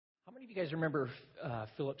you guys remember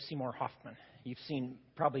Philip Seymour Hoffman? You've seen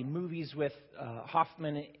probably movies with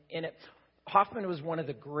Hoffman in it. Hoffman was one of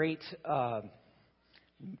the great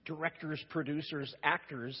directors, producers,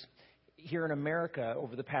 actors here in America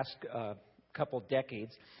over the past couple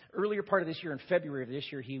decades. Earlier part of this year, in February of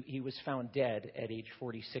this year, he was found dead at age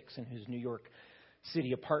 46 in his New York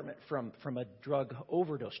City apartment from a drug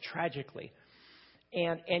overdose, tragically.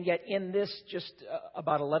 And yet in this, just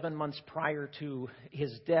about 11 months prior to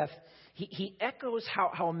his death, he echoes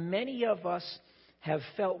how many of us have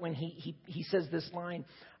felt when he says this line,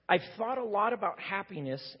 "I've thought a lot about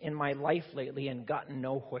happiness in my life lately and gotten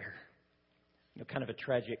nowhere." Kind of a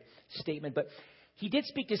tragic statement, but he did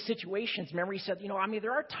speak to situations. Remember, he said,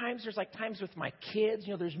 there are times, there's like times with my kids,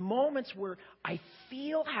 there's moments where I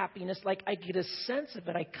feel happiness, like I get a sense of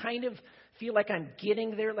it. I kind of feel like I'm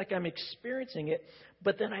getting there, like I'm experiencing it,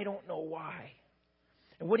 but then I don't know why.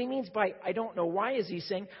 And what he means by I don't know why is he's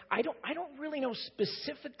saying, I don't really know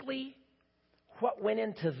specifically what went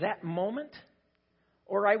into that moment,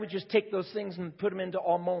 or I would just take those things and put them into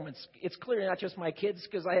all moments. It's clearly not just my kids,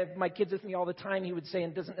 because I have my kids with me all the time, he would say,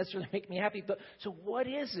 and it doesn't necessarily make me happy. But so what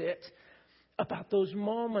is it about those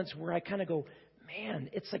moments where I kind of go, man,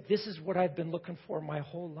 it's like this is what I've been looking for my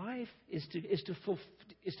whole life, is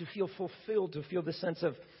to feel fulfilled, to feel the sense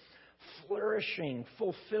of flourishing,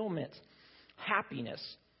 fulfillment, happiness.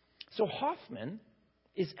 So Hoffman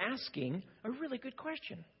is asking a really good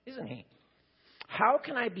question, isn't he? How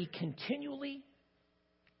can I be continually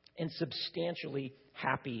and substantially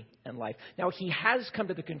happy in life? Now, he has come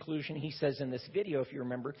to the conclusion, he says in this video, if you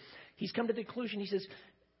remember, he's come to the conclusion, he says,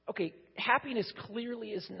 okay, happiness clearly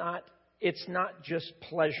is not, it's not just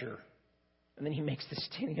pleasure. And then he makes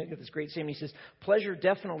this great statement. He says, pleasure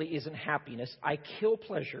definitely isn't happiness. I kill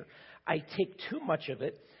pleasure. I take too much of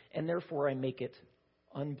it, and therefore I make it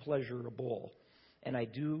unpleasurable. And I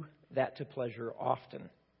do that to pleasure often.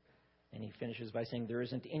 And he finishes by saying, there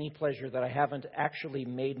isn't any pleasure that I haven't actually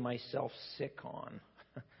made myself sick on.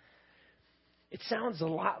 It sounds a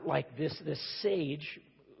lot like this sage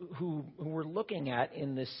who we're looking at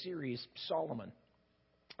in this series, Solomon.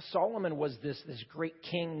 Solomon was this great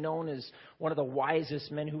king known as one of the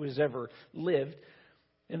wisest men who has ever lived.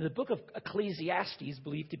 And the book of Ecclesiastes,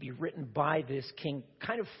 believed to be written by this king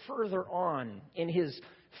kind of further on in his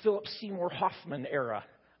Philip Seymour Hoffman era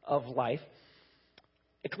of life.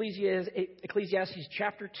 Ecclesiastes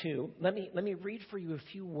chapter 2. Let me read for you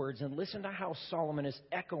a few words and listen to how Solomon is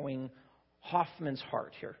echoing Hoffman's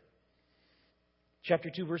heart here.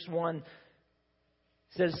 Chapter 2, verse 1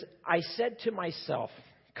 says, I said to myself,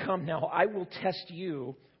 come now, I will test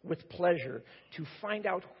you with pleasure to find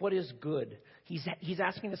out what is good. He's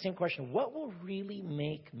asking the same question. What will really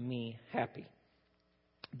make me happy?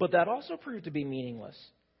 But that also proved to be meaningless.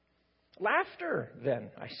 Laughter,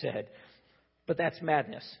 then, I said. But that's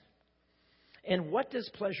madness. And what does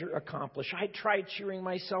pleasure accomplish? I tried cheering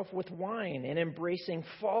myself with wine and embracing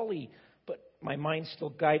folly, but my mind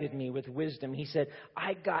still guided me with wisdom. He said,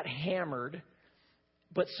 I got hammered,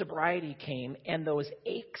 but sobriety came, and those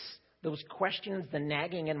aches, those questions, the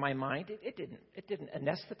nagging in my mind, it didn't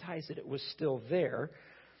anesthetize it. It was still there.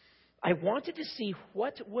 I wanted to see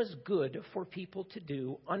what was good for people to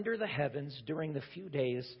do under the heavens during the few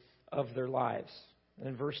days of their lives. And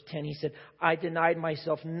in verse 10, he said, I denied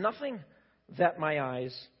myself nothing that my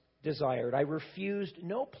eyes desired. I refused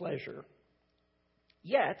no pleasure.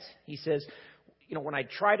 Yet, he says, when I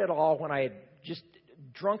tried it all, when I had just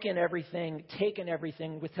drunk in everything, taken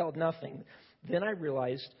everything, withheld nothing, then I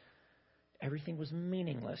realized everything was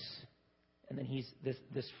meaningless. And then he's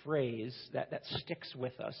this phrase that sticks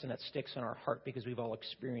with us, and that sticks in our heart because we've all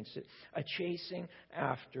experienced it. A chasing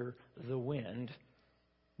after the wind.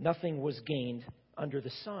 Nothing was gained under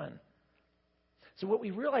the sun. So what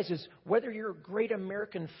we realize is whether you're a great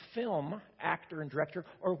American film actor and director,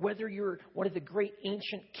 or whether you're one of the great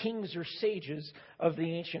ancient kings or sages of the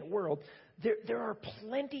ancient world, there are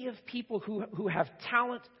plenty of people who have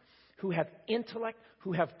talent, who have intellect,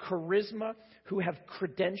 who have charisma, who have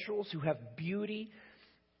credentials, who have beauty,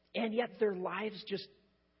 and yet their lives just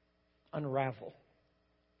unravel.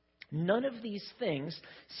 None of these things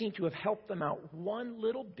seem to have helped them out one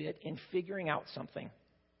little bit in figuring out something.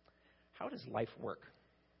 How does life work?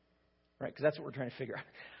 Right? Because that's what we're trying to figure out.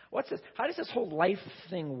 What's this? How does this whole life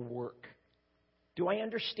thing work? Do I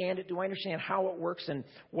understand it? Do I understand how it works and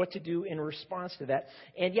what to do in response to that?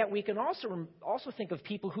 And yet we can also think of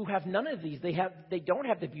people who have none of these. They don't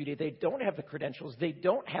have the beauty. They don't have the credentials. They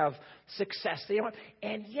don't have success.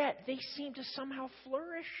 And yet they seem to somehow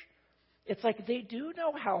flourish. It's like they do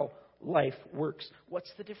know how life works.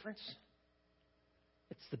 What's the difference?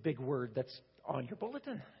 It's the big word that's on your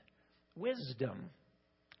bulletin. wisdom.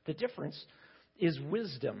 The difference is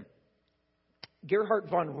wisdom. Gerhard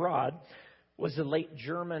von Rad was a late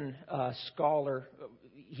German scholar.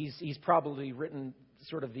 He's probably written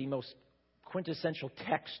sort of the most quintessential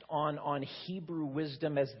text on Hebrew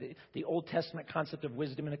wisdom as the Old Testament concept of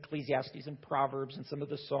wisdom in Ecclesiastes and Proverbs and some of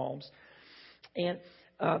the Psalms. And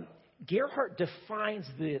Gerhard defines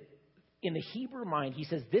in the Hebrew mind, he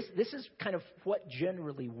says this is kind of what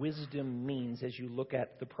generally wisdom means as you look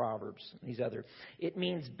at the Proverbs and these other. It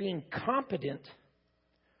means being competent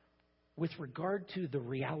with regard to the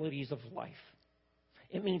realities of life.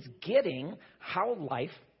 It means getting how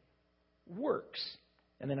life works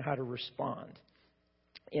and then how to respond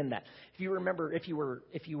in that. If you remember, if you were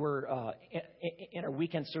in our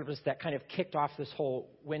weekend service that kind of kicked off this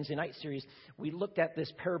whole Wednesday night series, we looked at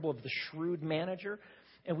this parable of the shrewd manager.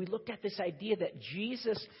 And we looked at this idea that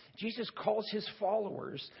Jesus calls his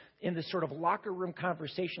followers in this sort of locker room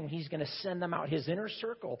conversation when he's going to send them out, his inner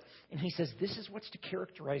circle. And he says, this is what's to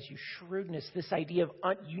characterize you, shrewdness, this idea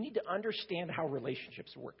of you need to understand how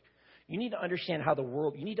relationships work. You need to understand how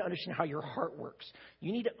you need to understand how your heart works.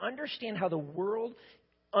 You need to understand how the world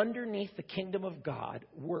underneath the kingdom of God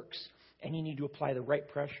works. And you need to apply the right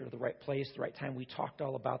pressure, the right place, the right time. We talked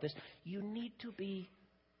all about this. You need to be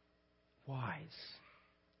wise.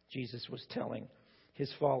 Jesus was telling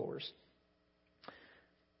his followers.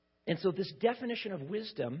 And so this definition of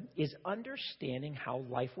wisdom is understanding how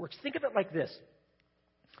life works. Think of it like this.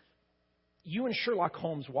 You and Sherlock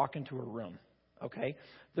Holmes walk into a room, okay?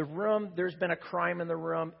 The room, there's been a crime in the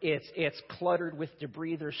room. It's cluttered with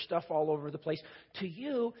debris. There's stuff all over the place. To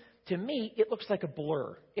you, to me, it looks like a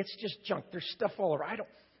blur. It's just junk. There's stuff all over.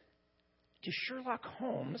 To Sherlock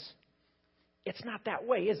Holmes, it's not that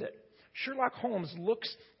way, is it? Sherlock Holmes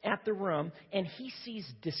looks at the room and he sees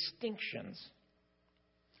distinctions.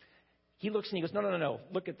 He looks and he goes, no.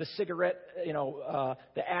 Look at the cigarette,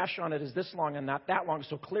 the ash on it is this long and not that long.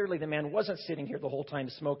 So clearly the man wasn't sitting here the whole time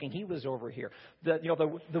smoking. He was over here.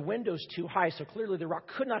 The window's too high, so clearly the rock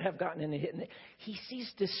could not have gotten in and hit. He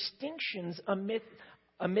sees distinctions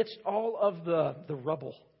amidst all of the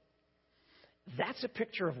rubble. That's a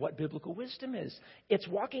picture of what biblical wisdom is. It's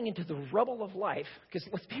walking into the rubble of life, because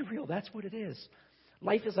let's be real, that's what it is.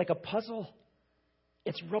 Life is like a puzzle.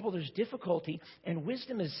 It's rubble, there's difficulty, and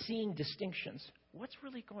wisdom is seeing distinctions. What's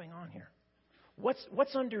really going on here?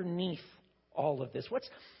 What's underneath all of this?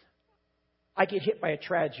 I get hit by a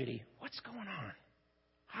tragedy. What's going on?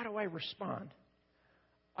 How do I respond?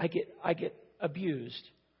 I get abused,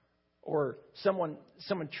 or someone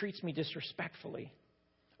treats me disrespectfully.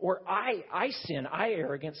 Or I sin, I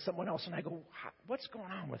err against someone else, and I go, what's going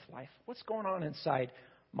on with life? What's going on inside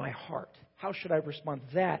my heart? How should I respond?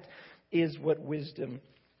 That is what wisdom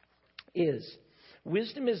is.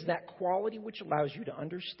 Wisdom is that quality which allows you to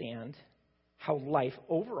understand how life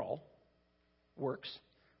overall works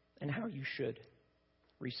and how you should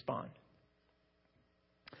respond.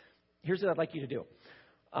 Here's what I'd like you to do.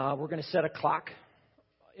 We're going to set a clock.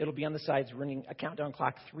 It'll be on the sides, running a countdown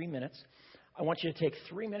clock, 3 minutes. I want you to take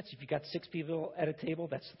 3 minutes. If you've got 6 people at a table,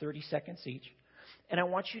 that's 30 seconds each. And I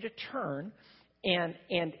want you to turn and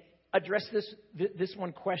address this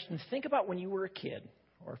one question. Think about when you were a kid,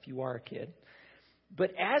 or if you are a kid.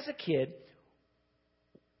 But as a kid,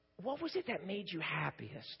 what was it that made you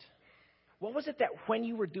happiest? What was it that when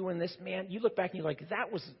you were doing this, man, you look back and you're like,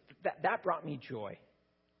 that brought me joy.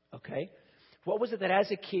 Okay? What was it that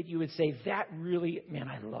as a kid you would say, that really, man,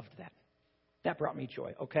 I loved that. That brought me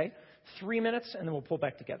joy. Okay? 3 minutes, and then we'll pull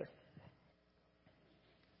back together.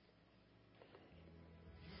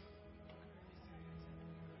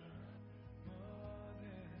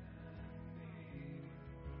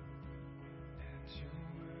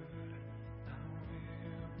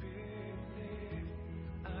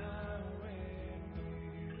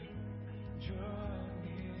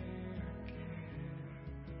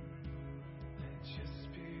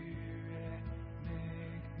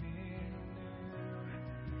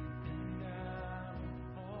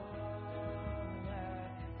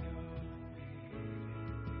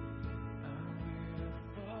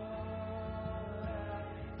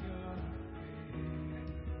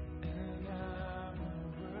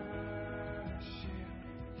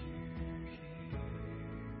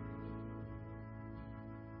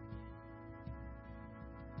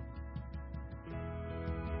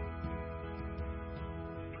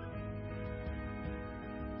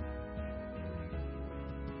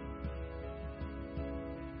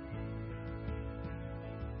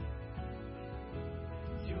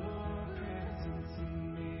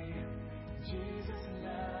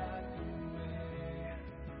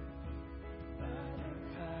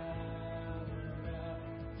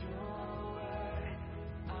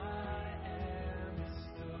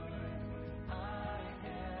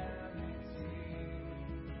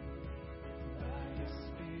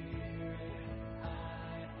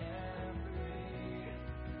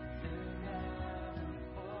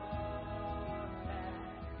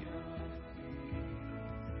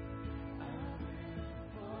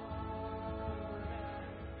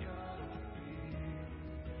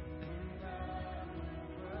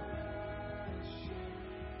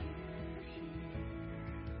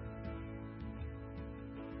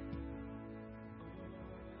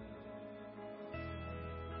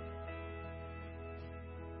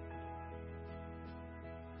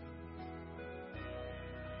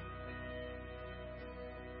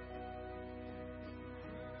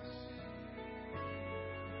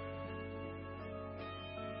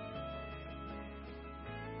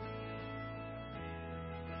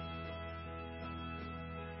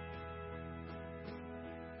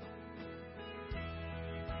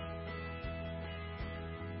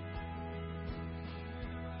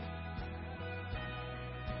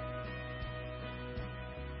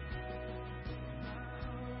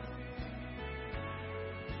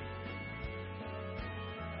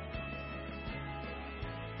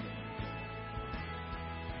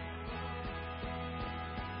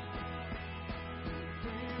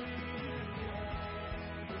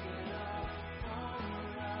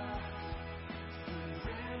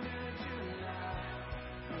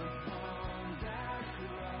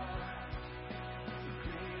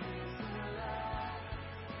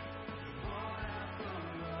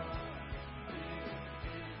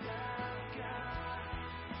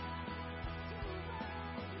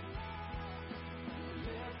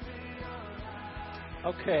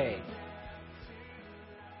 Okay.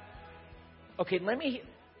 Okay, let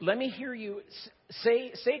me hear you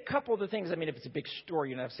say a couple of the things. I mean, if it's a big story,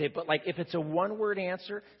 you don't have to say it. But like, if it's a one-word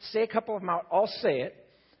answer, say a couple of them out. I'll say it.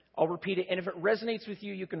 I'll repeat it. And if it resonates with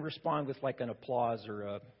you, you can respond with like an applause or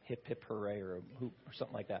a hip hip hooray or a hoop or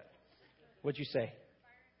something like that. What'd you say?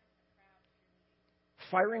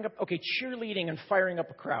 Firing up. Okay, cheerleading and firing up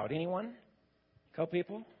a crowd. Anyone? A couple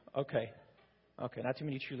people? Okay. Okay, not too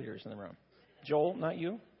many cheerleaders in the room. Joel, not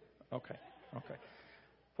you? Okay. Okay.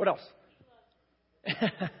 What else?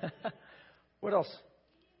 What else?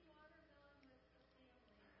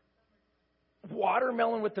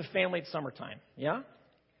 Watermelon with the family at summertime. Yeah?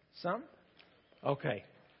 Some? Okay.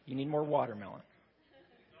 You need more watermelon.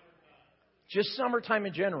 Just summertime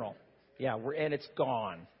in general. Yeah, and it's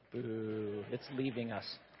gone. Boo. It's leaving us.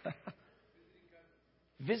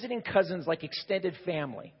 Visiting cousins like extended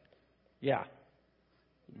family. Yeah.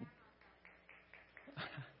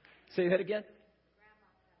 Say that again?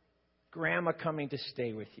 Grandma coming to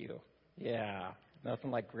stay with you. Yeah.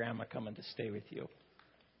 Nothing like grandma coming to stay with you.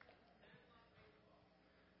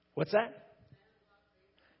 What's that?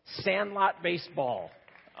 Sandlot baseball.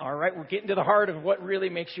 All right, we're getting to the heart of what really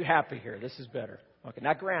makes you happy here. This is better. Okay,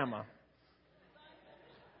 not grandma.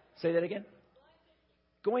 Say that again.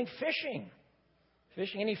 Going fishing.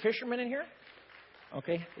 Fishing. Any fishermen in here?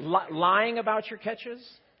 Okay. Lying about your catches?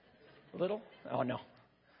 A little? Oh, no.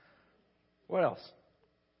 What else?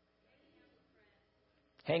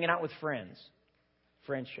 Hanging out with friends.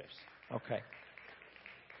 Friendships. Okay.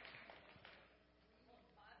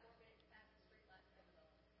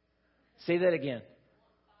 Say that again.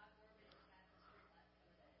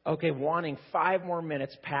 Okay, wanting 5 more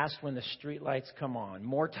minutes past when the street lights come on.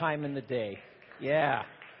 More time in the day. Yeah.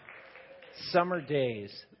 Summer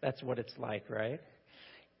days. That's what it's like, right?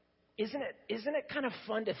 Isn't it kind of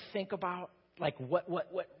fun to think about like what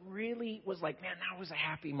really was like, man, that was a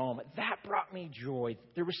happy moment. That brought me joy.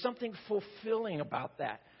 There was something fulfilling about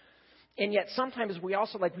that. And yet sometimes we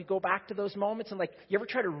also we go back to those moments and like, you ever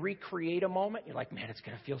try to recreate a moment? You're like, man, it's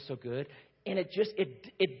going to feel so good. And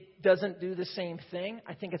it doesn't do the same thing.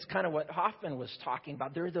 I think it's kind of what Hoffman was talking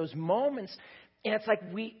about. There are those moments, and it's like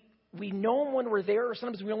we know them when we're there, or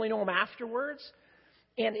sometimes we only know them afterwards.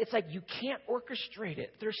 And it's like you can't orchestrate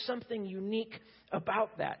it. There's something unique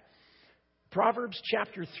about that. Proverbs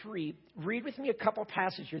chapter 3, read with me a couple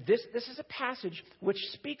passages here. This is a passage which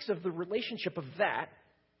speaks of the relationship of that,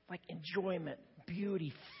 like enjoyment,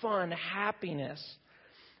 beauty, fun, happiness,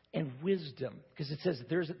 and wisdom. Because it says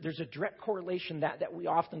there's a direct correlation that we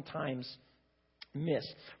oftentimes miss.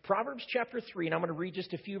 Proverbs chapter 3, and I'm going to read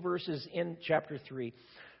just a few verses in chapter 3.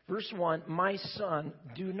 Verse 1, my son,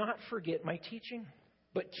 do not forget my teaching,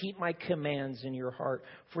 but keep my commands in your heart,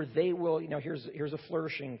 for they will, here's a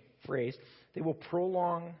flourishing phrase, they will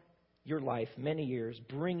prolong your life many years,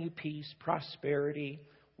 bring you peace, prosperity,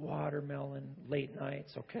 watermelon, late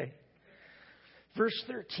nights, okay? Verse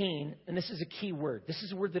 13, and this is a key word. This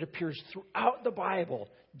is a word that appears throughout the Bible.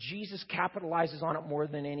 Jesus capitalizes on it more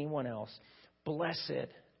than anyone else. Blessed.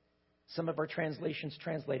 Some of our translations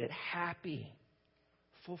translate it happy,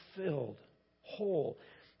 fulfilled, whole.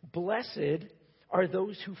 Blessed are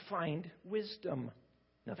those who find wisdom.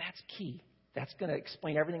 Now that's key. That's going to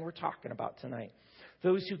explain everything we're talking about tonight.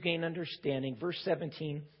 Those who gain understanding. Verse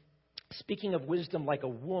 17, speaking of wisdom like a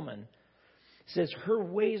woman, says, her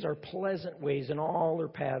ways are pleasant ways, and all her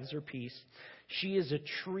paths are peace. She is a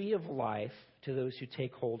tree of life to those who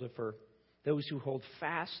take hold of her. Those who hold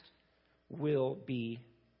fast will be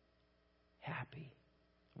happy,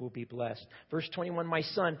 will be blessed. Verse 21, my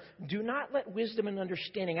son, do not let wisdom and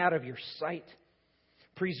understanding out of your sight.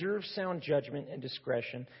 Preserve sound judgment and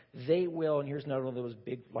discretion. They will, and here's another one of those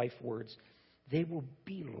big life words, they will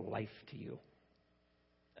be life to you.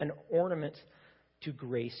 An ornament to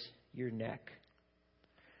grace your neck.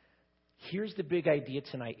 Here's the big idea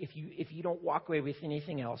tonight. If you don't walk away with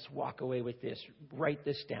anything else, walk away with this. Write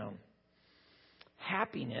this down.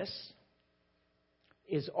 Happiness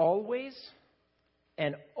is always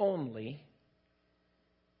and only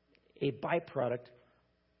a byproduct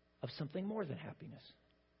of something more than happiness.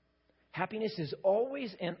 Happiness is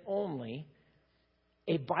always and only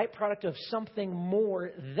a byproduct of something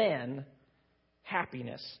more than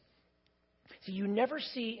happiness. See, you never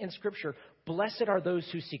see in Scripture, blessed are those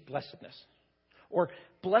who seek blessedness. Or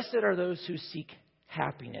blessed are those who seek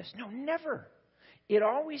happiness. No, never. It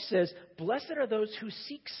always says, blessed are those who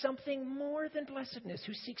seek something more than blessedness,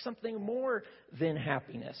 who seek something more than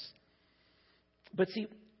happiness. But see,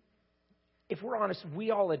 if we're honest,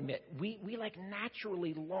 we all admit, we like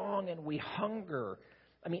naturally long and we hunger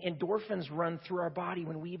I mean, endorphins run through our body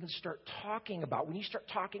when we even start talking about, when you start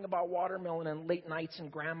talking about watermelon and late nights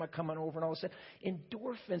and grandma coming over and all of a sudden,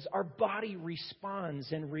 endorphins, our body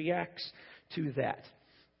responds and reacts to that.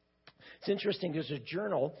 It's interesting, there's a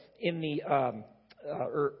journal in the,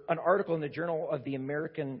 or an article in the Journal of the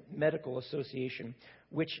American Medical Association,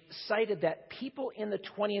 which cited that people in the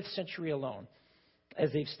 20th century alone,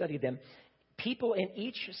 as they've studied them, people in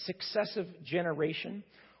each successive generation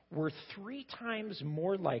were 3 times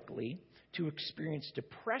more likely to experience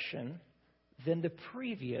depression than the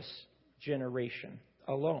previous generation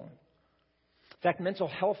alone. In fact, mental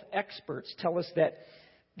health experts tell us that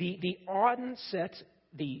the onset,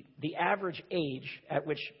 the average age at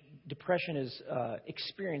which depression is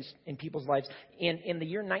experienced in people's lives, in the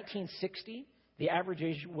year 1960, the average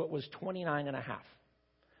age was 29 and a half.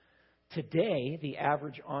 Today, the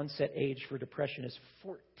average onset age for depression is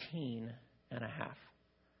 14 and a half.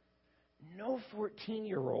 No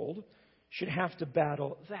 14-year-old should have to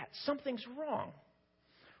battle that. Something's wrong.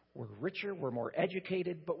 We're richer, we're more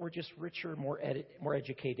educated, but we're just richer, more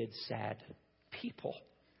educated, sad people.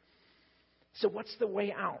 So what's the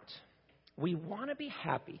way out? We want to be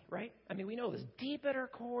happy, right? I mean, we know this deep at our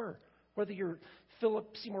core. Whether you're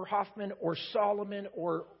Philip Seymour Hoffman or Solomon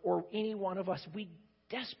or any one of us, we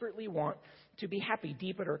desperately want to be happy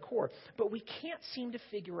deep at our core. But we can't seem to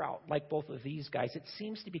figure out, like both of these guys, it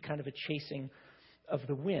seems to be kind of a chasing of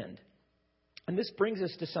the wind. And this brings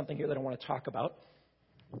us to something here that I want to talk about,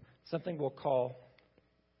 something we'll call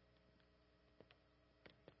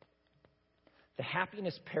the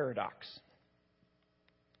happiness paradox.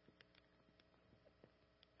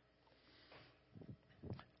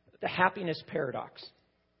 The happiness paradox.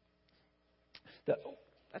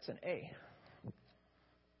 That's an A.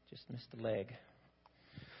 Just missed a leg.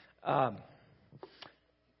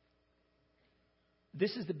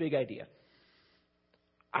 This is the big idea.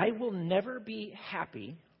 I will never be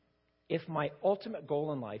happy if my ultimate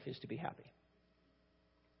goal in life is to be happy.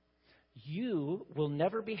 You will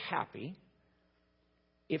never be happy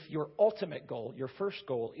if your ultimate goal, your first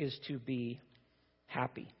goal, is to be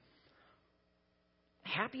happy.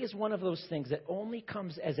 Happy is one of those things that only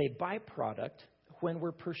comes as a byproduct when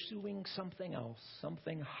we're pursuing something else,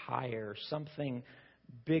 something higher, something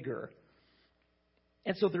bigger.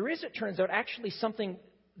 And so there is, it turns out, actually something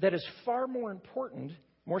that is far more important,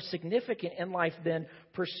 more significant in life than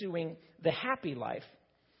pursuing the happy life.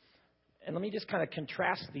 And let me just kind of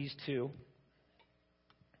contrast these two.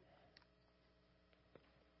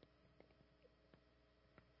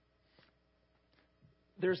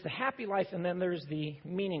 There's the happy life, and then there's the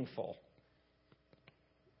meaningful.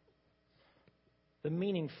 The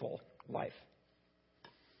meaningful life.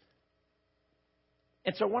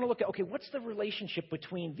 And so I want to look at, okay, what's the relationship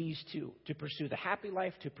between these two? To pursue the happy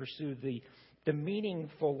life, to pursue the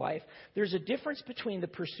meaningful life. There's a difference between the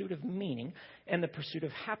pursuit of meaning and the pursuit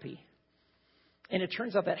of happy. And it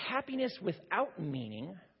turns out that happiness without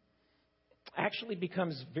meaning actually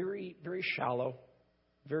becomes very, very shallow,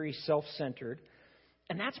 very self-centered.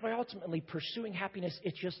 And that's why ultimately pursuing happiness,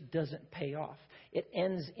 it just doesn't pay off. It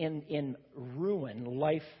ends in ruin,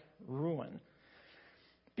 life ruin.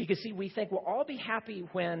 Because, see, we think, well, I'll be happy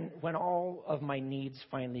when all of my needs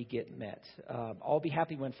finally get met. I'll be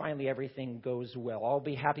happy when finally everything goes well. I'll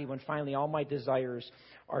be happy when finally all my desires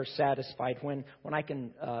are satisfied, when I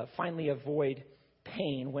can finally avoid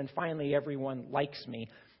pain, when finally everyone likes me.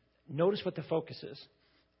 Notice what the focus is.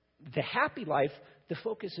 The happy life, the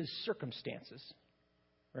focus is circumstances.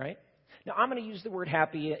 Right? Now, I'm going to use the word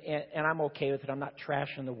happy, and I'm okay with it. I'm not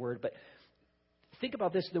trashing the word. But think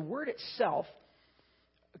about this. The word itself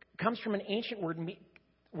comes from an ancient word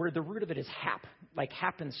where the root of it is hap, like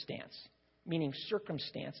happenstance, meaning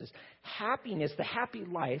circumstances. Happiness, the happy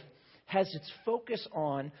life, has its focus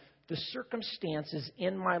on the circumstances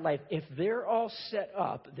in my life. If they're all set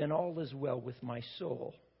up, then all is well with my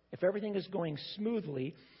soul. If everything is going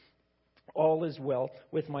smoothly, all is well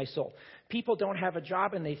with my soul. People don't have a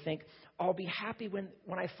job and they think, I'll be happy when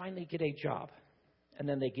I finally get a job. And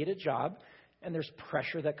then they get a job and there's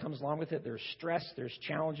pressure that comes along with it. There's stress, there's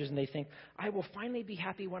challenges, and they think, I will finally be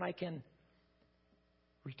happy when I can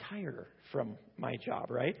retire from my job,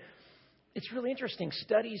 right? It's really interesting.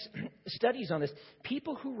 Studies on this.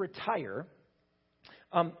 People who retire,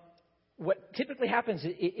 what typically happens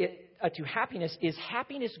to happiness is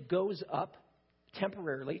happiness goes up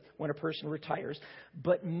temporarily when a person retires,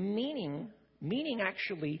 but meaning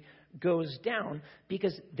actually goes down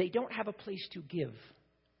because they don't have a place to give.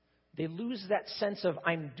 They lose that sense of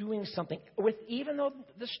I'm doing something. Even though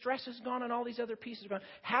the stress is gone and all these other pieces are gone,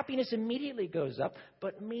 happiness immediately goes up,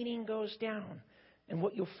 but meaning goes down. And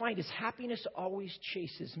what you'll find is happiness always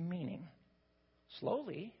chases meaning.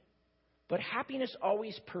 Slowly, but happiness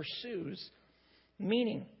always pursues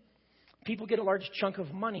meaning. People get a large chunk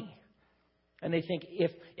of money, and they think,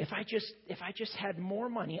 if I just had more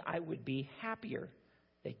money, I would be happier.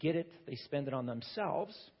 They get it, they spend it on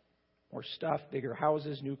themselves, more stuff, bigger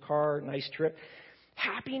houses, new car, nice trip.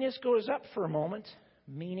 Happiness goes up for a moment,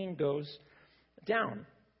 meaning goes down.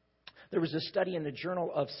 There was a study in the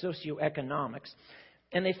Journal of Socioeconomics,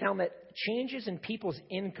 and they found that changes in people's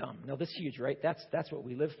income, now this is huge, right? That's what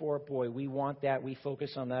we live for. Boy, we want that. We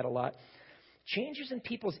focus on that a lot. Changes in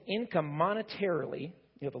people's income monetarily,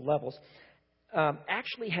 the levels,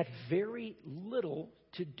 actually had very little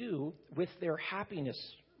to do with their happiness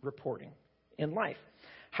reporting in life.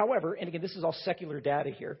 However, and again, this is all secular data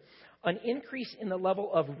here, an increase in the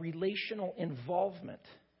level of relational involvement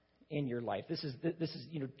in your life. This is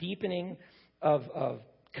deepening of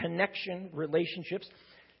connection, relationships.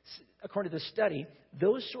 According to the study,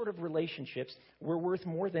 those sort of relationships were worth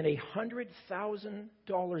more than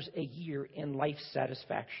 $100,000 a year in life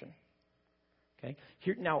satisfaction. Okay?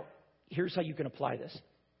 Here's how you can apply this.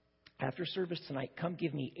 After service tonight, come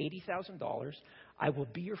give me $80,000. I will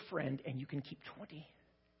be your friend, and you can keep 20.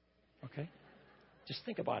 Okay? Just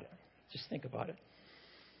think about it. Just think about it.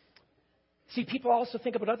 See, people also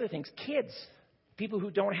think about other things. Kids. People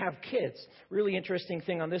who don't have kids. Really interesting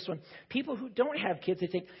thing on this one. People who don't have kids, they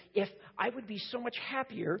think, if I would be so much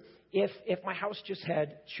happier if my house just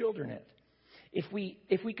had children in it. If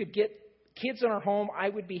we could get kids in our home, I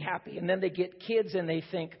would be happy. And then they get kids and they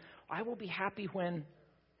think, I will be happy when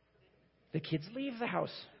the kids leave the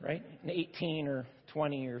house, right? In 18 or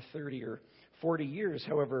 20 or 30 or 40 years,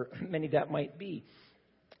 however many that might be.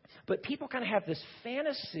 But people kind of have this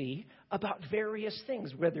fantasy about various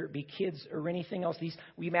things, whether it be kids or anything else.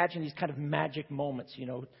 We imagine these kind of magic moments,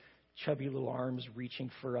 chubby little arms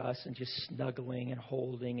reaching for us and just snuggling and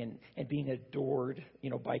holding and being adored,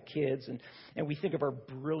 by kids. And we think of our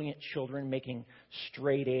brilliant children making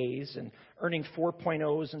straight A's and earning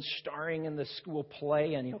 4.0s and starring in the school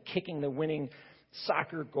play and, kicking the winning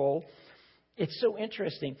soccer goal. It's so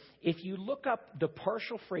interesting. If you look up the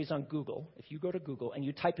partial phrase on Google, if you go to Google and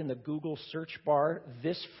you type in the Google search bar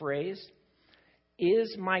this phrase,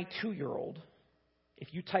 is my 2-year-old,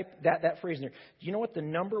 if you type that phrase in there, do you know what the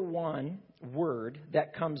number one word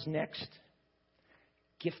that comes next?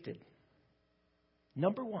 Gifted.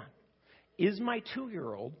 Number one. Is my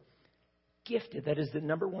 2-year-old gifted? That is the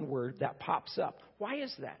number one word that pops up. Why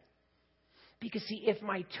is that? Because, see, if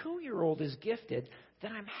my 2-year-old is gifted,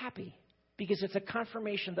 then I'm happy. Because it's a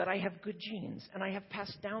confirmation that I have good genes, and I have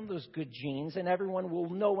passed down those good genes, and everyone will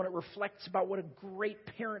know when it reflects about what a great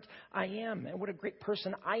parent I am and what a great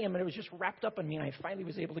person I am. And it was just wrapped up in me, and I finally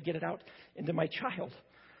was able to get it out into my child.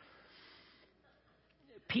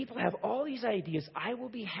 People have all these ideas. I will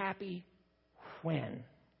be happy when,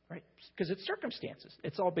 right? Because it's circumstances.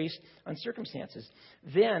 It's all based on circumstances.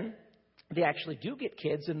 Then they actually do get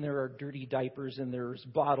kids, and there are dirty diapers, and there's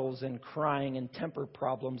bottles, and crying, and temper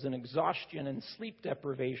problems, and exhaustion, and sleep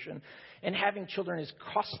deprivation. And having children is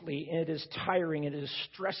costly, and it is tiring, and it is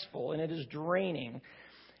stressful, and it is draining.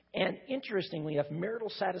 And interestingly enough, marital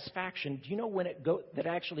satisfaction, do you know when that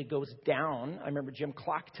actually goes down? I remember Jim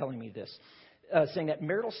Clark telling me this, saying that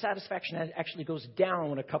marital satisfaction actually goes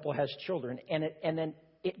down when a couple has children, and then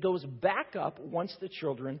it goes back up once the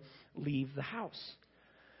children leave the house.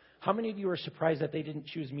 How many of you are surprised that they didn't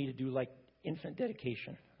choose me to do infant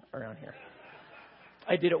dedication around here?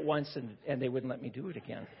 I did it once and they wouldn't let me do it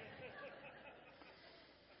again.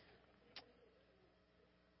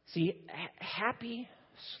 See, happy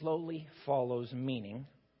slowly follows meaning,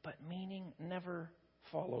 but meaning never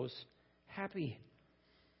follows happy.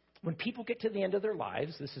 When people get to the end of their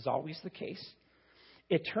lives, this is always the case,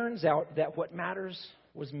 it turns out that what matters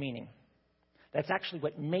was meaning. That's actually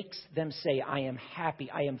what makes them say, I am happy,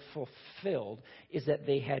 I am fulfilled, is that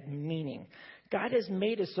they had meaning. God has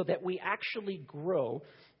made us so that we actually grow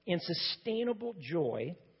in sustainable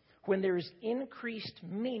joy when there is increased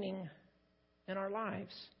meaning in our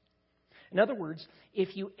lives. In other words,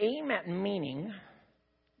 if you aim at meaning,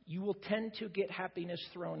 you will tend to get happiness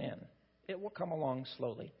thrown in. It will come along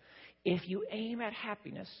slowly. If you aim at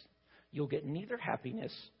happiness, you'll get neither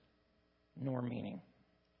happiness nor meaning.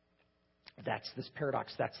 That's this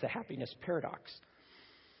paradox. That's the happiness paradox.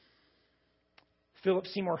 Philip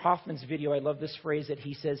Seymour Hoffman's video, I love this phrase that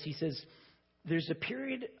he says, there's a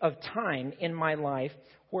period of time in my life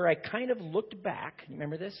where I kind of looked back.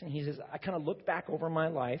 Remember this? And he says, I kind of looked back over my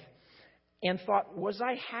life and thought, was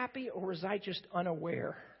I happy or was I just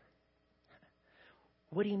unaware?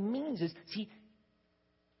 What he means is, see,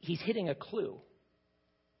 he's hitting a clue.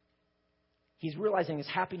 He's realizing his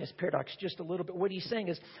happiness paradox just a little bit. What he's saying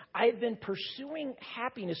is, I've been pursuing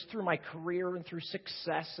happiness through my career and through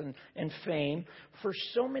success and fame for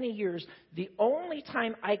so many years. The only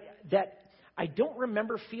time that I don't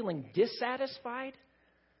remember feeling dissatisfied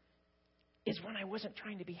is when I wasn't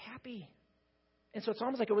trying to be happy. And so it's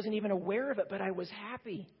almost like I wasn't even aware of it, but I was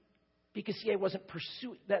happy. Because, see, I wasn't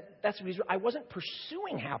pursuing I wasn't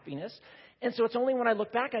pursuing happiness. And so it's only when I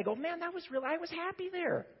look back, I go, man, that was real. I was happy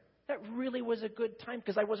there. That really was a good time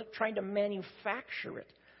because I wasn't trying to manufacture it.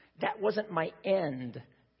 That wasn't my end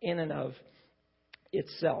in and of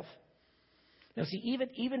itself. Now, see,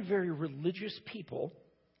 even very religious people,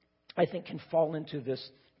 I think, can fall into this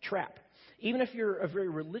trap. Even if you're a very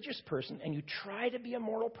religious person and you try to be a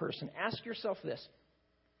moral person, ask yourself this.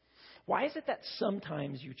 Why is it that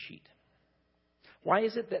sometimes you cheat? Why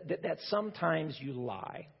is it that sometimes you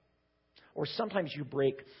lie? Or sometimes you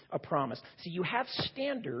break a promise? See, you have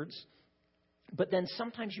standards, but then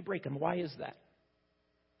sometimes you break them. Why is that?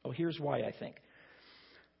 Oh, here's why, I think.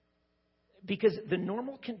 Because the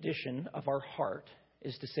normal condition of our heart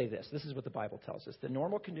is to say this. This is what the Bible tells us. The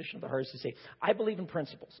normal condition of the heart is to say, I believe in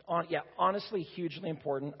principles. Honestly, hugely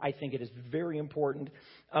important. I think it is very important.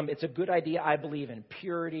 It's a good idea. I believe in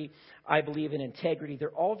purity. I believe in integrity. They're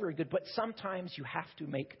all very good, but sometimes you have to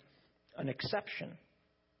make an exception.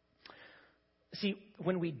 See,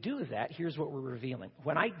 when we do that, here's what we're revealing.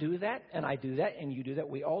 When I do that, and I do that, and you do that,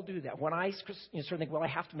 we all do that. When I sort of think, well, I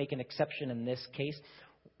have to make an exception in this case,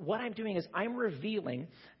 what I'm doing is I'm revealing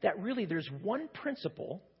that really there's one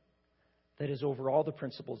principle that is over all the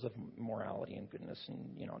principles of morality and goodness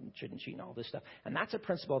and, shouldn't cheat and all this stuff. And that's a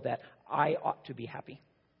principle that I ought to be happy.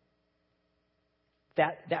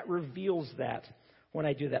 That reveals that when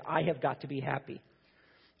I do that. I have got to be happy.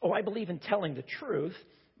 Oh, I believe in telling the truth,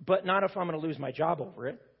 but not if I'm going to lose my job over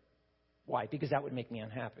it. Why? Because that would make me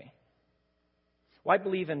unhappy. Well, I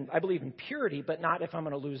believe in purity, but not if I'm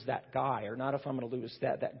going to lose that guy or not if I'm going to lose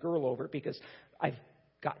that girl over it, because I've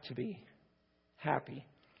got to be happy.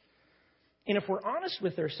 And if we're honest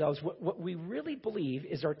with ourselves, what we really believe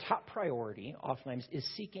is our top priority oftentimes is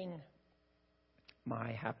seeking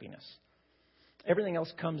my happiness. Everything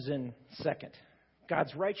else comes in second.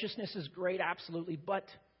 God's righteousness is great, absolutely, but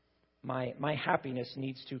my happiness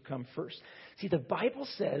needs to come first. See, the Bible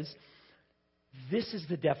says this is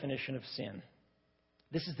the definition of sin.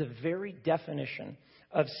 This is the very definition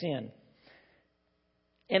of sin.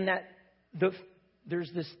 And that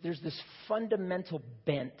there's this fundamental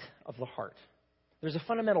bent of the heart. There's a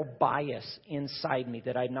fundamental bias inside me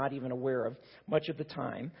that I'm not even aware of much of the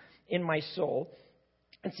time in my soul.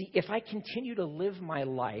 And see, if I continue to live my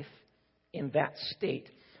life in that state,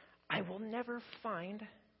 I will never find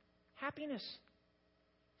happiness.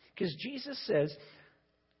 Because Jesus says,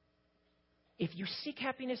 if you seek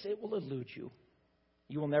happiness, it will elude you.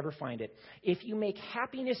 You will never find it. If you make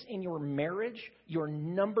happiness in your marriage your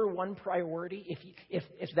number one priority,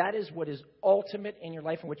 if that is what is ultimate in your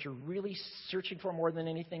life and what you're really searching for more than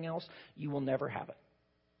anything else, you will never have it.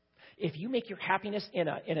 If you make your happiness in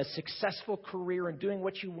a successful career and doing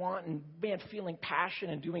what you want and feeling passion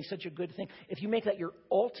and doing such a good thing, if you make that your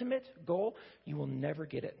ultimate goal, you will never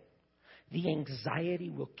get it. The anxiety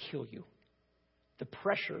will kill you. The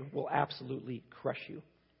pressure will absolutely crush you.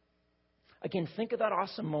 Again, think of that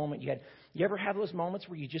awesome moment you had. You ever have those moments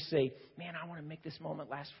where you just say, man, I want to make this moment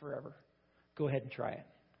last forever? Go ahead and try it.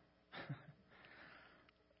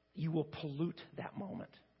 You will pollute that moment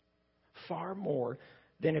far more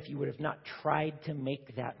than if you would have not tried to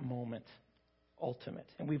make that moment ultimate.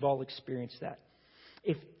 And we've all experienced that.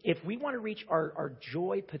 If we want to reach our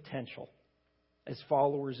joy potential as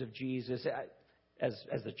followers of Jesus,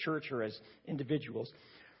 as the church or as individuals,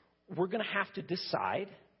 we're going to have to decide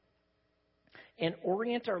and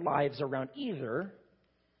orient our lives around either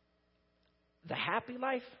the happy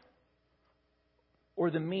life or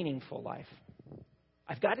the meaningful life.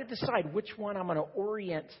 I've got to decide which one I'm going to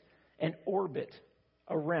orient and orbit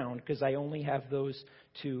around, because I only have those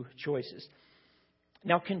two choices.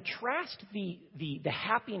 Now, contrast the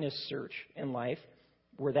happiness search in life,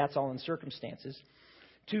 where that's all in circumstances,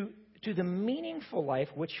 to the meaningful life,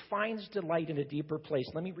 which finds delight in a deeper place.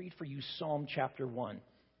 Let me read for you Psalm chapter 1.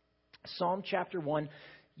 Psalm chapter 1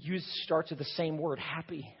 starts with the same word,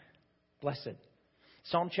 happy, blessed.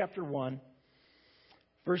 Psalm chapter 1,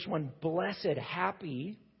 verse 1, blessed,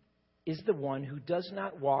 happy is the one who does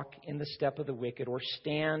not walk in the step of the wicked or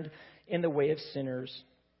stand in the way of sinners.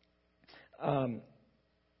 Or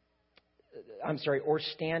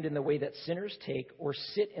stand in the way that sinners take, or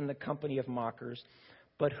sit in the company of mockers,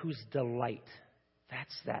 but whose delight,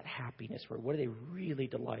 that's that happiness word. What do they really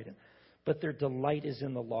delight in? But their delight is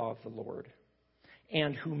in the law of the Lord.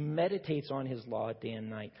 and who meditates on his law day and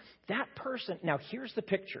night. That person, now here's the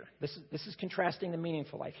picture. This is contrasting the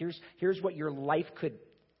meaningful life. Here's what your life could,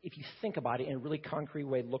 if you think about it in a really concrete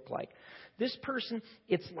way, look like. This person,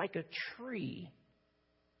 it's like a tree.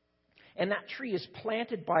 And that tree is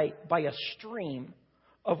planted by a stream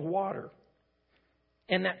of water.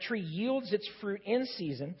 And that tree yields its fruit in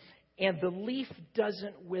season, and the leaf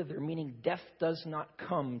doesn't wither, meaning death does not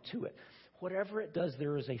come to it. Whatever it does,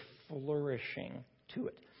 there is a flourishing to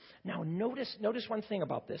it. Now, notice one thing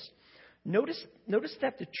about this. Notice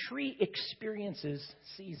that the tree experiences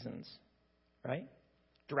seasons, right?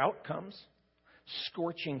 Drought comes,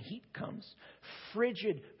 scorching heat comes,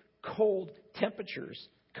 frigid, cold temperatures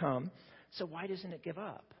come. So why doesn't it give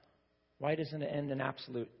up? Why doesn't it end in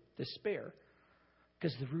absolute despair?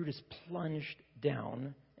 Because the root is plunged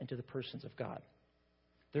down into the persons of God.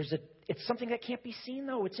 It's something that can't be seen,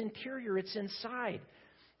 though. It's interior. It's inside.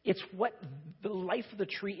 It's what the life of the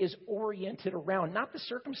tree is oriented around. Not the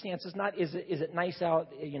circumstances, not is it nice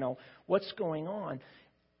out, what's going on.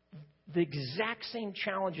 The exact same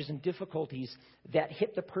challenges and difficulties that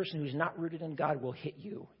hit the person who's not rooted in God will hit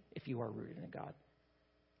you if you are rooted in God.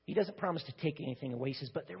 He doesn't promise to take anything away. He says,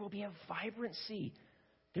 but there will be a vibrancy.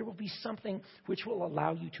 There will be something which will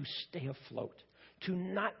allow you to stay afloat, to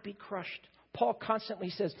not be crushed. Paul constantly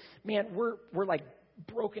says, man, we're like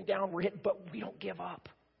broken down, we're hit, but we don't give up.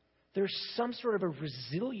 There's some sort of a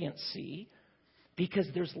resiliency because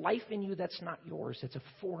there's life in you that's not yours. It's a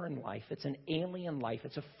foreign life. It's an alien life.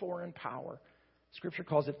 It's a foreign power. Scripture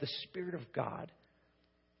calls it the Spirit of God,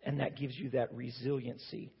 and that gives you that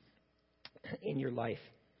resiliency in your life.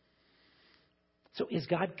 So is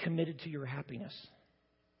God committed to your happiness?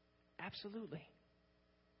 Absolutely.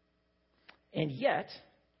 And yet,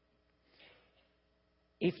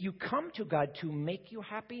 if you come to God to make you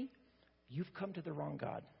happy, you've come to the wrong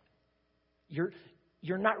God.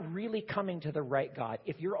 You're not really coming to the right God.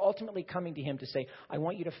 If you're ultimately coming to Him to say, I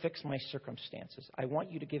want you to fix my circumstances. I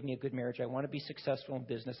want you to give me a good marriage. I want to be successful in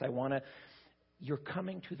business. You're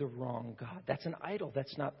coming to the wrong God. That's an idol.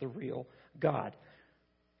 That's not the real God.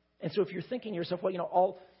 And so if you're thinking to yourself,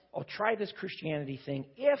 well, I'll try this Christianity thing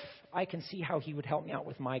if I can see how He would help me out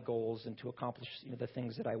with my goals and to accomplish the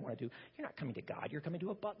things that I want to do. You're not coming to God. You're coming to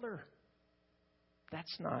a butler.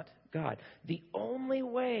 That's not God. The only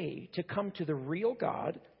way to come to the real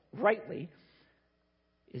God rightly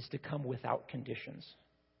is to come without conditions,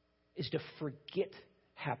 is to forget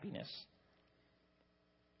happiness.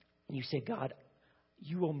 And you say, God,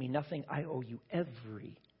 you owe me nothing. I owe you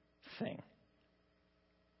everything.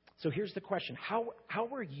 So here's the question. How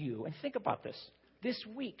are you, and think about this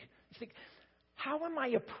week, how am I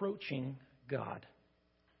approaching God?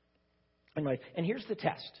 And here's the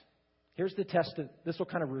test. Here's the test. This will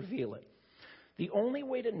kind of reveal it. The only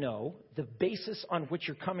way to know the basis on which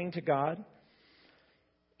you're coming to God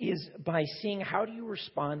is by seeing how do you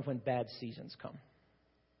respond when bad seasons come.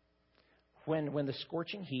 When the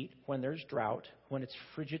scorching heat, when there's drought, when it's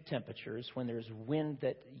frigid temperatures, when there's wind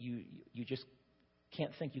that you just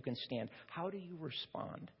can't think you can stand. How do you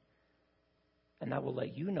respond? And that will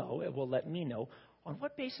let you know, it will let me know, on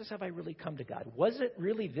what basis have I really come to God? Was it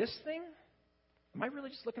really this thing? Am I really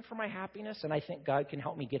just looking for my happiness and I think God can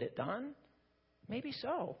help me get it done? Maybe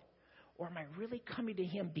so. Or am I really coming to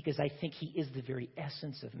Him because I think He is the very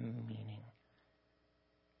essence of meaning?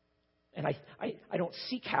 And I don't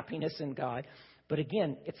seek happiness in God, but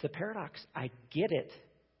again, it's the paradox. I get it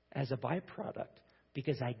as a byproduct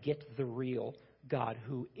because I get the real God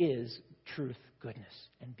who is truth, goodness,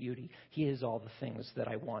 and beauty. He is all the things that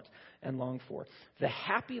I want and long for. The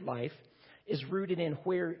happy life is rooted in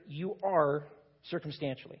where you are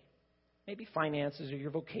circumstantially. Maybe finances or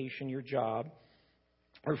your vocation, your job,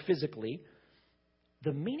 or physically.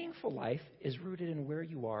 The meaningful life is rooted in where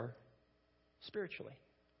you are spiritually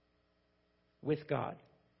with God.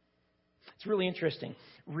 It's really interesting.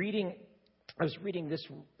 I was reading this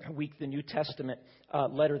week the New Testament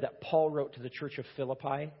letter that Paul wrote to the church of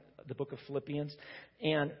Philippi, the book of Philippians.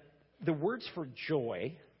 And the words for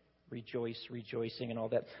joy, rejoice, rejoicing, and all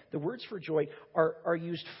that, the words for joy are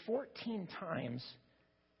used 14 times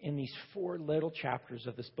in these 4 little chapters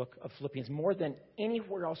of this book of Philippians, more than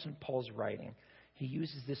anywhere else in Paul's writing. He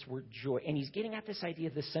uses this word joy. And he's getting at this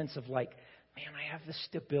idea, this sense of like, man, I have this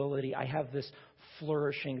stability, I have this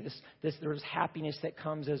flourishing, there's happiness that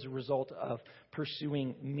comes as a result of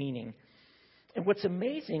pursuing meaning. And what's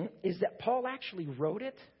amazing is that Paul actually wrote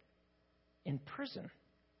it in prison.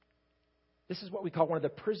 This is what we call one of the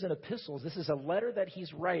prison epistles. This is a letter that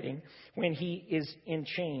he's writing when he is in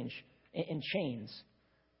chains.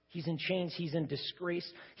 He's in chains, he's in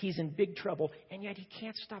disgrace, he's in big trouble, and yet he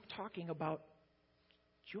can't stop talking about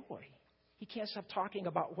joy. He can't stop talking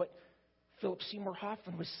about what Philip Seymour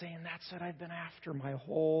Hoffman was saying. That's what I've been after my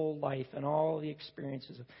whole life, and all the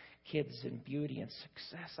experiences of kids and beauty and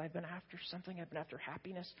success. I've been after something. I've been after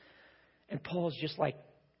happiness. And Paul's just like,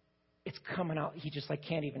 it's coming out. He just like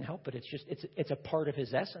can't even help it. It's a part of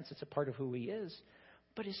his essence. It's a part of who he is.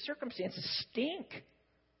 But his circumstances stink.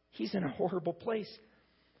 He's in a horrible place.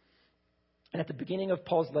 And at the beginning of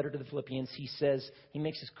Paul's letter to the Philippians, he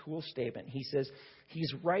makes this cool statement. He says,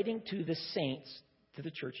 he's writing to the saints, to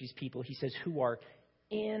the church, these people, he says, who are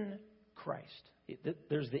in Christ.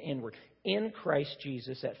 There's the in word. In Christ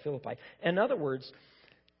Jesus at Philippi. In other words,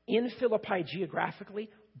 in Philippi geographically,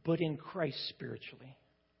 but in Christ spiritually.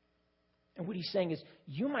 And what he's saying is,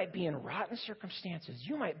 you might be in rotten circumstances.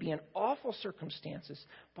 You might be in awful circumstances.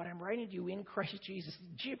 But I'm writing to you in Christ Jesus.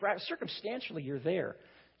 Circumstantially, you're there.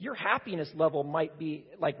 Your happiness level might be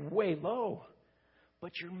like way low.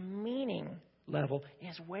 But your meaning level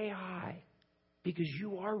is way high. Because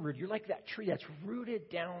you are rooted. You're like that tree that's rooted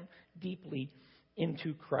down deeply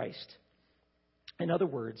into Christ. In other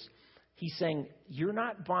words, he's saying, you're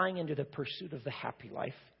not buying into the pursuit of the happy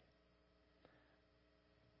life.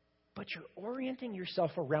 But you're orienting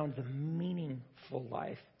yourself around the meaningful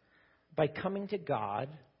life by coming to God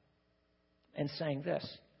and saying this: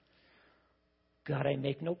 God, I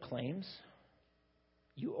make no claims.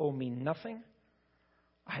 You owe me nothing.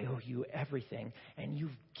 I owe you everything. And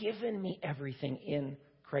you've given me everything in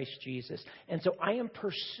Christ Jesus. And so I am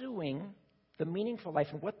pursuing the meaningful life.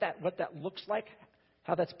 And what that looks like,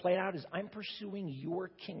 how that's played out, is I'm pursuing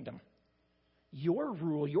your kingdom. Your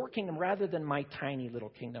rule, your kingdom, rather than my tiny little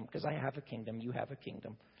kingdom, because I have a kingdom, you have a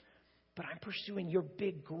kingdom. But I'm pursuing your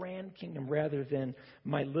big, grand kingdom rather than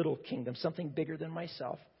my little kingdom, something bigger than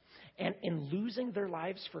myself. And in losing their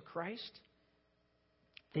lives for Christ,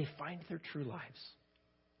 they find their true lives.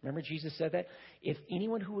 Remember Jesus said that? If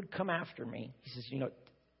anyone who would come after me, he says,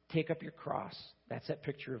 take up your cross. That's that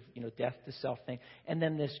picture of, death to self thing. And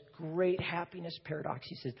then this great happiness paradox.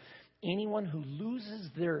 He says, anyone who loses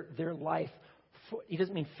their life, he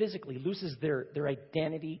doesn't mean physically, loses their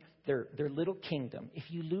identity, their little kingdom. If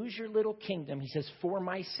you lose your little kingdom, he says, for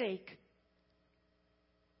my sake,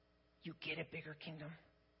 you get a bigger kingdom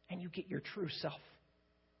and you get your true self.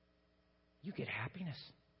 You get happiness.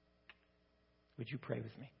 Would you pray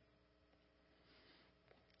with me?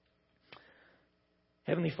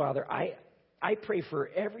 Heavenly Father, I pray for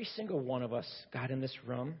every single one of us, God, in this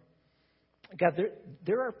room. God,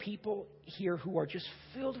 there are people here who are just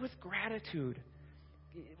filled with gratitude.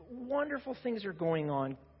 Wonderful things are going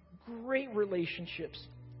on. Great relationships.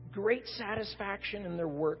 Great satisfaction in their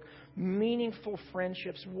work. Meaningful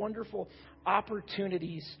friendships. Wonderful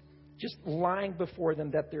opportunities just lying before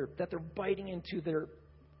them that they're biting into, they're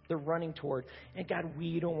running toward. And God,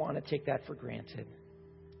 we don't want to take that for granted.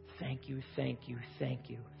 Thank you, thank you, thank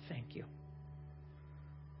you, thank you.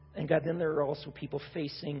 And God, then there are also people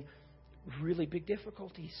facing really big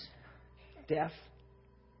difficulties. Death,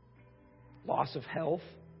 loss of health,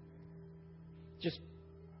 just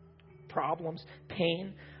problems,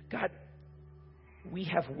 pain. God, we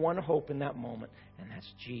have one hope in that moment, and that's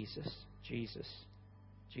Jesus, Jesus,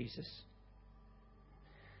 Jesus.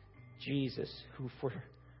 Jesus, who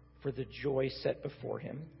for the joy set before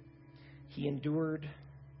him, he endured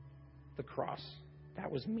the cross.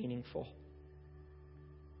 That was meaningful.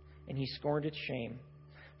 And he scorned its shame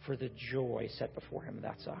for the joy set before him.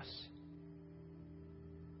 That's us.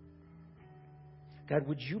 God,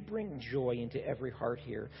 would you bring joy into every heart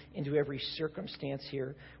here, into every circumstance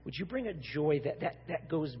here? Would you bring a joy that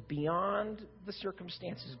goes beyond the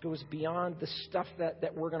circumstances, goes beyond the stuff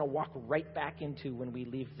that we're going to walk right back into when we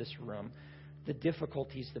leave this room, the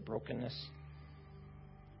difficulties, the brokenness?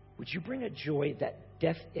 Would you bring a joy that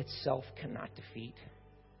death itself cannot defeat?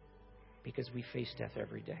 Because we face death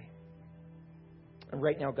every day. And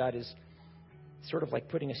right now, God is sort of like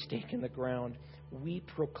putting a stake in the ground. We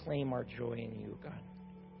proclaim our joy in you, God.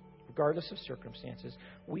 Regardless of circumstances,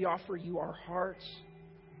 we offer you our hearts.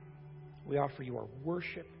 We offer you our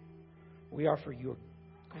worship. We offer you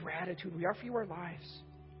gratitude. We offer you our lives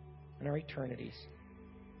and our eternities.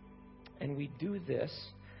 And we do this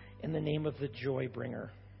in the name of the joy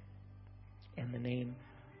bringer. In the name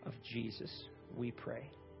of Jesus, we pray.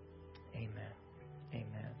 Amen.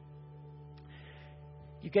 Amen.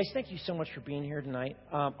 You guys, thank you so much for being here tonight.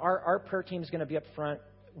 Our prayer team is going to be up front.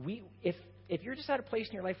 If you're just at a place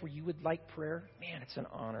in your life where you would like prayer, man, it's an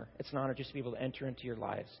honor. It's an honor just to be able to enter into your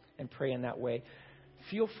lives and pray in that way.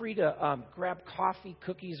 Feel free to grab coffee,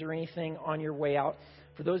 cookies, or anything on your way out.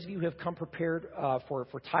 For For those of you who have come prepared for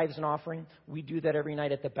tithes and offering, we do that every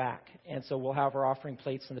night at the back. And so we'll have our offering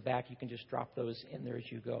plates in the back. You can just drop those in there as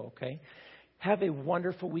you go, okay? Have a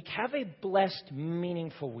wonderful week. Have a blessed,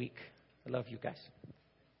 meaningful week. I love you guys.